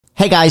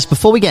Hey guys,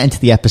 before we get into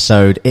the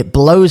episode, it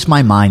blows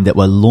my mind that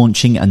we're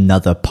launching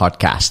another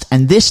podcast.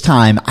 And this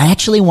time, I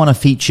actually want to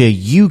feature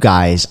you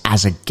guys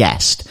as a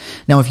guest.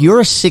 Now, if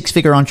you're a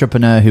six-figure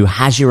entrepreneur who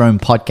has your own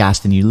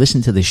podcast and you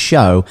listen to the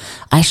show,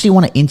 I actually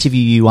want to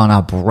interview you on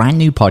our brand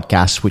new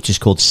podcast, which is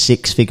called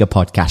Six Figure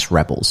Podcast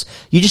Rebels.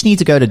 You just need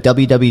to go to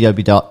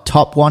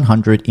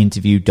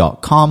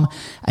www.top100interview.com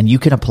and you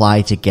can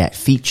apply to get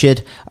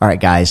featured. All right,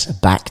 guys,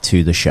 back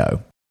to the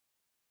show.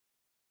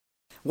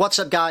 What's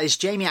up, guys?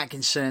 Jamie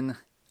Atkinson.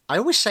 I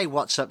always say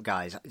what's up,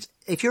 guys.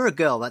 If you're a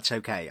girl, that's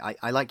okay.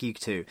 I like you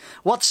too.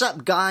 What's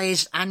up,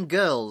 guys and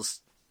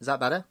girls? Is that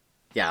better?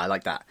 Yeah, I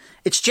like that.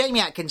 It's Jamie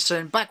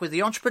Atkinson, back with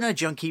the Entrepreneur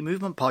Junkie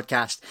Movement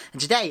Podcast. And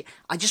today,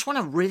 I just want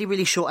a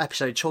really short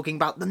episode talking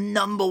about the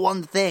number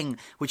one thing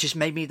which has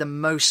made me the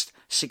most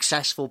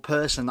successful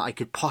person that I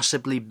could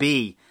possibly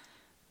be.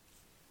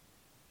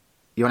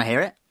 You want to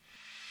hear it?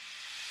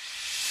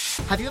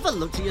 Have you ever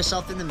looked at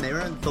yourself in the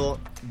mirror and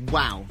thought,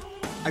 wow,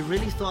 I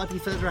really thought I'd be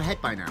further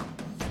ahead by now?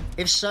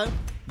 If so,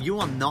 you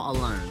are not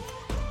alone.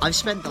 I've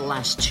spent the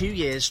last 2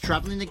 years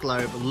traveling the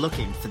globe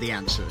looking for the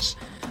answers.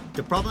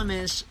 The problem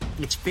is,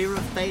 it's fear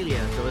of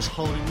failure that was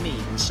holding me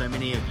and so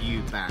many of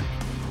you back.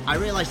 I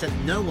realized that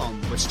no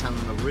one was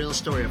telling the real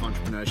story of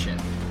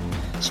entrepreneurship.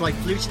 So I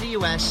flew to the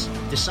US,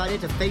 decided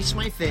to face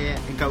my fear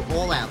and go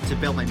all out to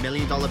build my $1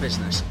 million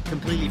business,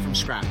 completely from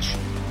scratch.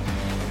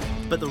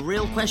 But the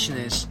real question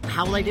is,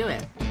 how will I do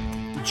it?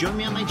 Join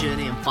me on my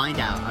journey and find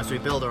out as we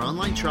build our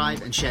online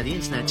tribe and share the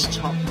internet's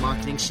top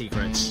marketing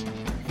secrets.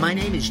 My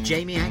name is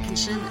Jamie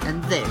Atkinson,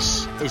 and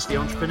this is the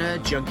Entrepreneur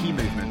Junkie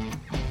Movement.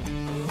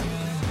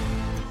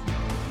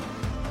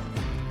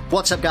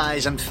 What's up,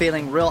 guys? I'm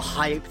feeling real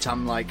hyped.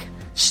 I'm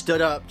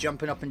stood up,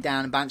 jumping up and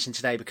down and bouncing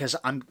today because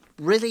I'm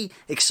really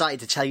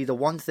excited to tell you the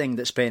one thing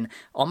that's been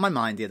on my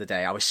mind the other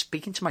day. I was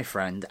speaking to my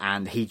friend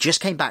and he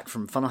just came back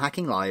from Funnel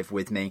Hacking Live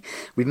with me.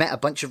 We met a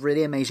bunch of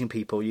really amazing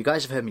people. You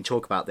guys have heard me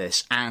talk about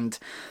this. And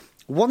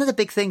one of the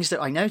big things that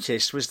I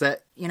noticed was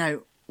that,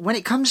 when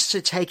it comes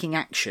to taking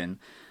action,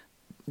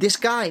 this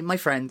guy, my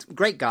friend,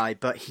 great guy,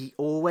 but he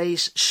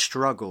always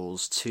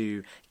struggles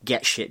to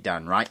get shit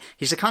done, right?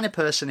 He's the kind of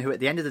person who at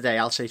the end of the day,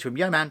 I'll say to him,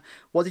 yo man,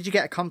 what did you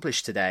get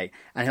accomplished today?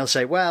 And he'll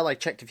say, well, I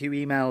checked a few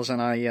emails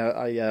and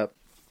I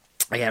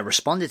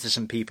responded to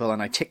some people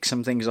and I ticked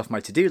some things off my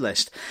to-do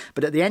list.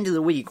 But at the end of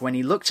the week, when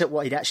he looked at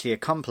what he'd actually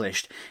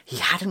accomplished, he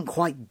hadn't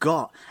quite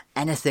got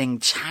anything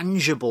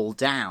tangible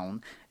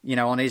down,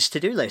 on his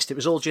to-do list. It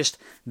was all just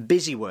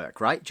busy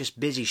work, right? Just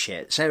busy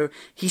shit. So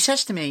he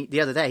says to me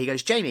the other day, he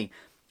goes, Jamie,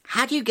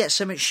 how do you get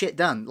so much shit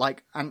done?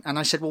 And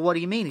I said, well, what do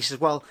you mean? He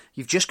says, well,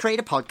 you've just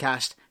created a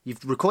podcast.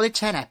 You've recorded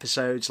 10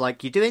 episodes.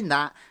 You're doing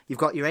that. You've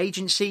got your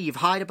agency. You've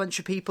hired a bunch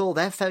of people.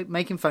 They're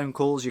making phone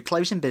calls. You're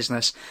closing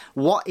business.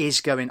 What is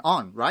going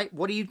on, right?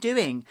 What are you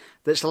doing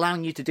that's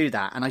allowing you to do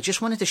that? And I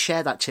just wanted to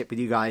share that tip with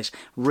you guys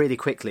really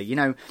quickly.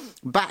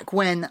 Back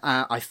when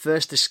I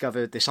first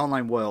discovered this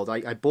online world,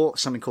 I bought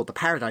something called the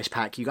Paradise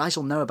Pack. You guys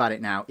will know about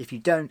it now. If you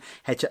don't,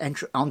 head to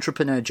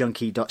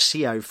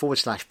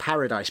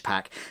entrepreneurjunkie.co/Paradise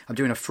Pack. I'm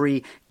doing a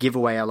free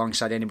giveaway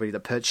alongside anybody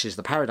that purchases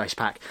the Paradise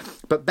Pack.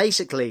 But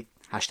basically,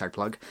 hashtag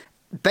plug.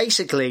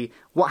 Basically,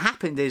 what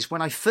happened is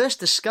when I first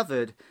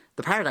discovered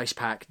the Paradise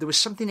Pack, there was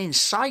something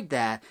inside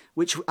there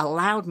which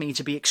allowed me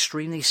to be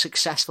extremely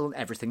successful in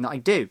everything that I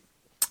do.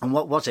 And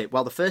what was it?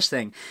 Well, the first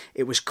thing,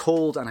 it was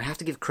called, and I have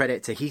to give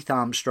credit to Heath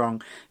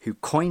Armstrong, who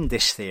coined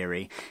this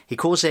theory. He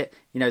calls it,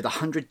 the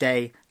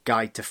 100-Day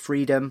Guide to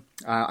Freedom.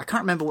 I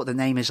can't remember what the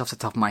name is off the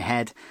top of my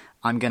head.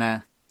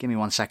 Give me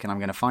 1 second, I'm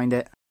going to find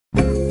it.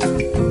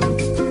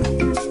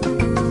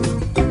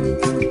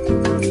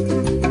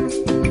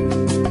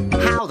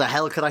 How the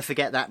hell could I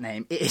forget that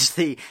name? It is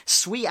the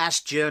sweet-ass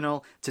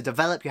journal to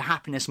develop your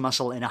happiness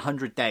muscle in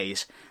 100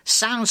 days.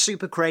 Sounds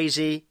super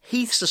crazy.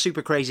 Heath's a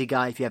super crazy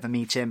guy if you ever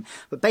meet him.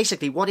 But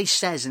basically what he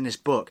says in this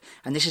book,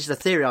 and this is the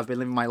theory I've been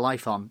living my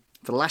life on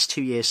for the last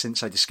 2 years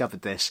since I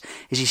discovered this,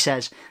 is he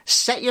says,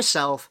 set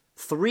yourself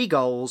 3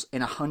 goals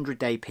in a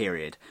 100-day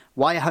period.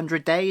 Why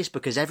 100 days?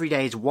 Because every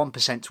day is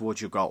 1%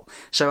 towards your goal.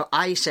 So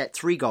I set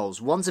 3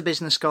 goals. One's a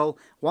business goal,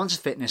 one's a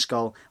fitness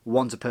goal,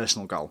 one's a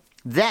personal goal.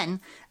 Then,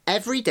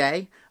 every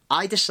day,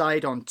 I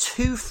decide on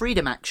 2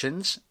 freedom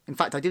actions. In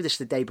fact, I do this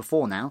the day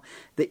before now.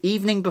 The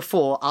evening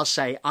before, I'll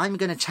say, I'm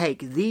going to take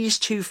these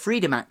 2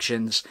 freedom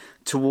actions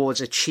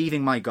towards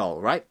achieving my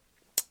goal, right?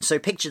 So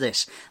picture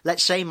this.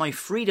 Let's say my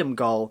freedom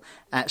goal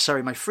is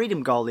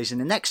in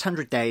the next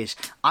 100 days,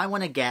 I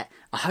want to get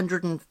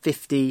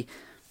 150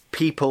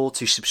 people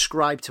to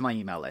subscribe to my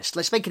email list.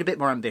 Let's make it a bit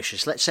more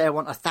ambitious. Let's say I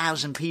want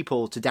 1,000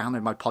 people to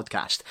download my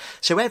podcast.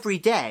 So every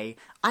day,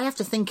 I have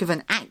to think of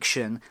an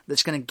action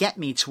that's going to get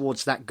me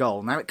towards that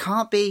goal. Now, it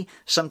can't be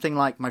something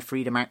like my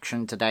freedom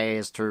action today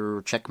is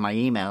to check my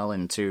email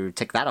and to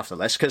tick that off the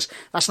list, because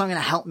that's not going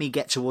to help me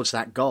get towards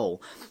that goal.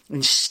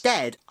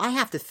 Instead, I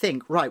have to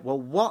think, right, well,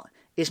 what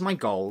is my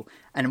goal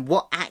and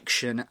what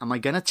action am I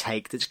going to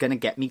take that's going to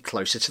get me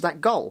closer to that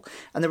goal?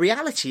 And the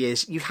reality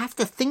is you have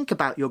to think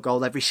about your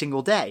goal every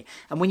single day.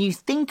 And when you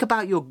think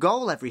about your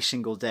goal every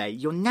single day,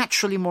 you're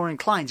naturally more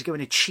inclined to go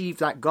and achieve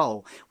that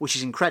goal, which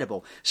is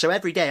incredible. So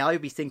every day I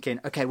would be thinking,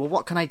 okay, well,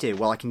 what can I do?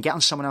 Well, I can get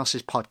on someone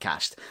else's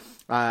podcast.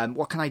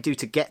 What can I do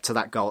to get to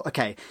that goal?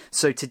 Okay,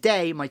 so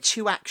today my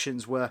 2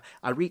 actions were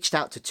I reached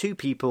out to 2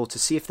 people to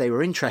see if they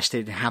were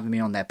interested in having me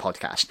on their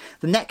podcast.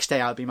 The next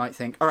day might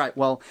think, all right,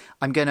 well,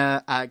 I'm going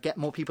to get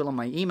more people on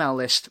my email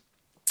list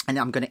and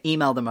I'm going to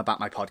email them about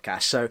my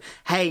podcast. So,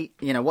 hey,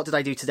 what did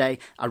I do today?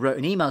 I wrote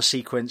an email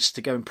sequence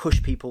to go and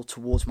push people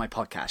towards my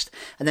podcast.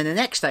 And then the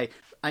next day,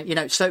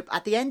 so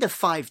at the end of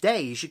 5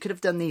 days, you could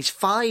have done these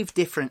 5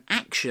 different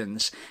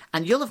actions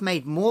and you'll have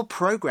made more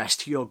progress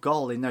to your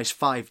goal in those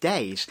 5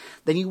 days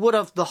than you would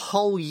have the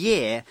whole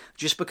year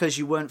just because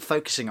you weren't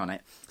focusing on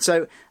it.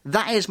 So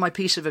that is my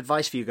piece of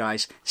advice for you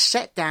guys.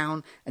 Set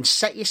down and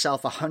set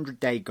yourself a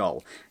 100-day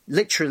goal.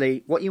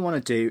 Literally, what you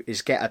want to do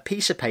is get a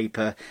piece of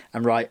paper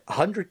and write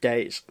 100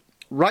 days.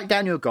 Write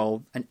down your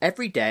goal and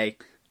every day,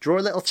 draw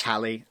a little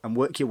tally and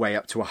work your way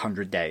up to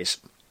 100 days.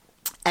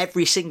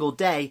 Every single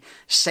day,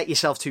 set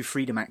yourself 2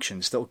 freedom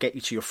actions that will get you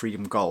to your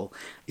freedom goal.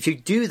 If you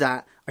do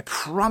that, I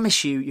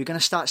promise you're going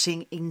to start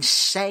seeing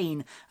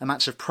insane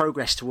amounts of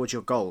progress towards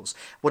your goals.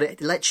 What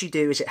it lets you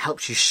do is it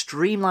helps you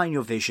streamline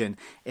your vision.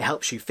 It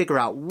helps you figure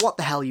out what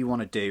the hell you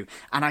want to do.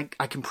 And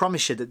I can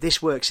promise you that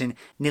this works in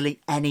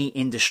nearly any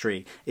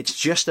industry. It's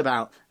just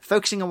about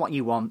focusing on what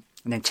you want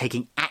and then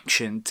taking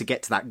action to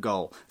get to that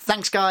goal.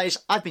 Thanks, guys.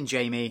 I've been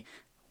Jamie.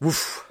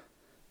 Woof.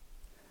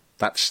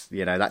 That's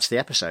the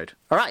episode.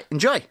 All right,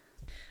 enjoy.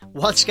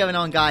 What's going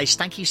on, guys?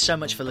 Thank you so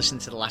much for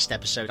listening to the last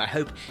episode. I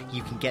hope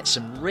you can get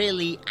some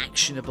really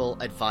actionable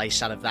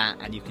advice out of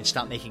that and you can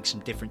start making some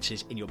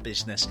differences in your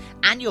business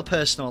and your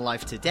personal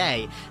life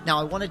today. Now,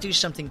 I want to do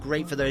something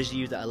great for those of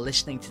you that are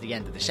listening to the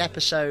end of this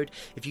episode.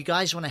 If you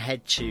guys want to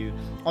head to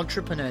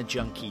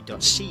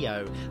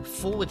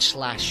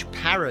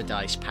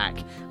entrepreneurjunkie.co/paradise pack,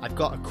 I've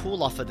got a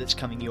cool offer that's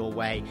coming your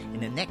way in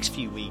the next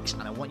few weeks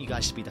and I want you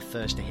guys to be the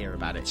first to hear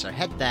about it. So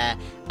head there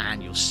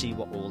and you'll see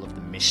what all of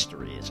the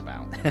mystery is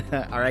about.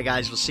 All right,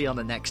 guys, we'll see you on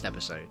the next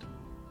episode.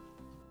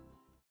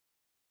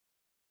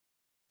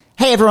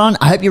 Hey everyone,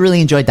 I hope you really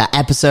enjoyed that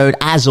episode.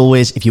 As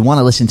always, if you want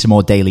to listen to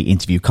more daily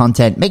interview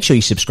content, make sure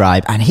you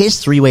subscribe. And here's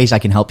 3 ways I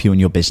can help you in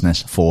your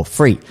business for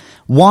free.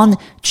 1,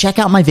 check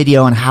out my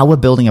video on how we're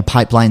building a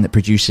pipeline that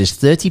produces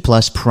 30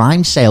 plus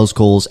prime sales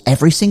calls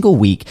every single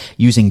week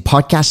using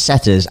podcast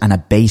setters and a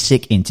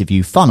basic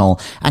interview funnel.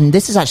 And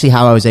this is actually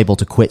how I was able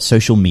to quit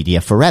social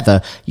media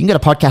forever. You can go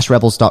to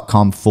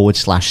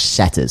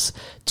podcastrebels.com/setters.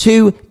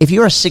 2, if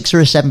you're a 6 or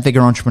a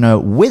 7-figure entrepreneur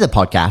with a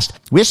podcast,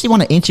 we actually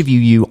want to interview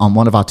you on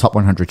one of our top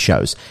 100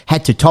 shows.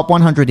 Head to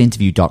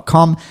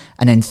top100interview.com.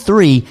 And then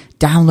 3,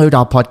 download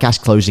our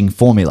podcast closing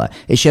formula.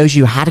 It shows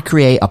you how to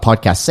create a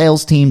podcast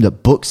sales team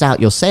that books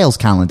out your sales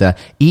calendar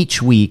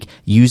each week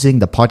using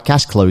the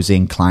podcast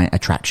closing client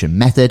attraction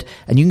method.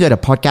 And you can go to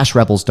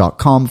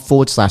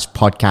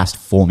podcastrebels.com/podcast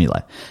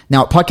formula.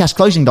 Now at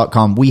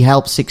podcastclosing.com, we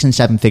help 6 and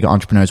 7-figure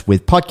entrepreneurs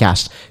with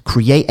podcasts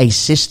create a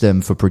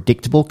system for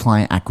predictable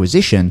client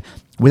acquisition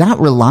without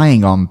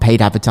relying on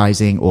paid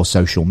advertising or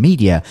social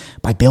media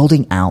by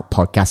building out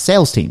podcast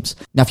sales teams.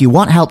 Now, if you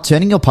want help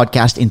turning your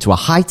podcast into a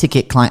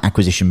high-ticket client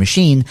acquisition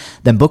machine,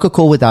 then book a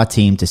call with our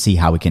team to see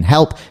how we can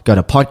help. Go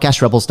to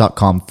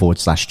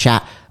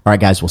podcastrebels.com/chat. All right,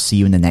 guys, we'll see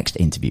you in the next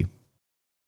interview.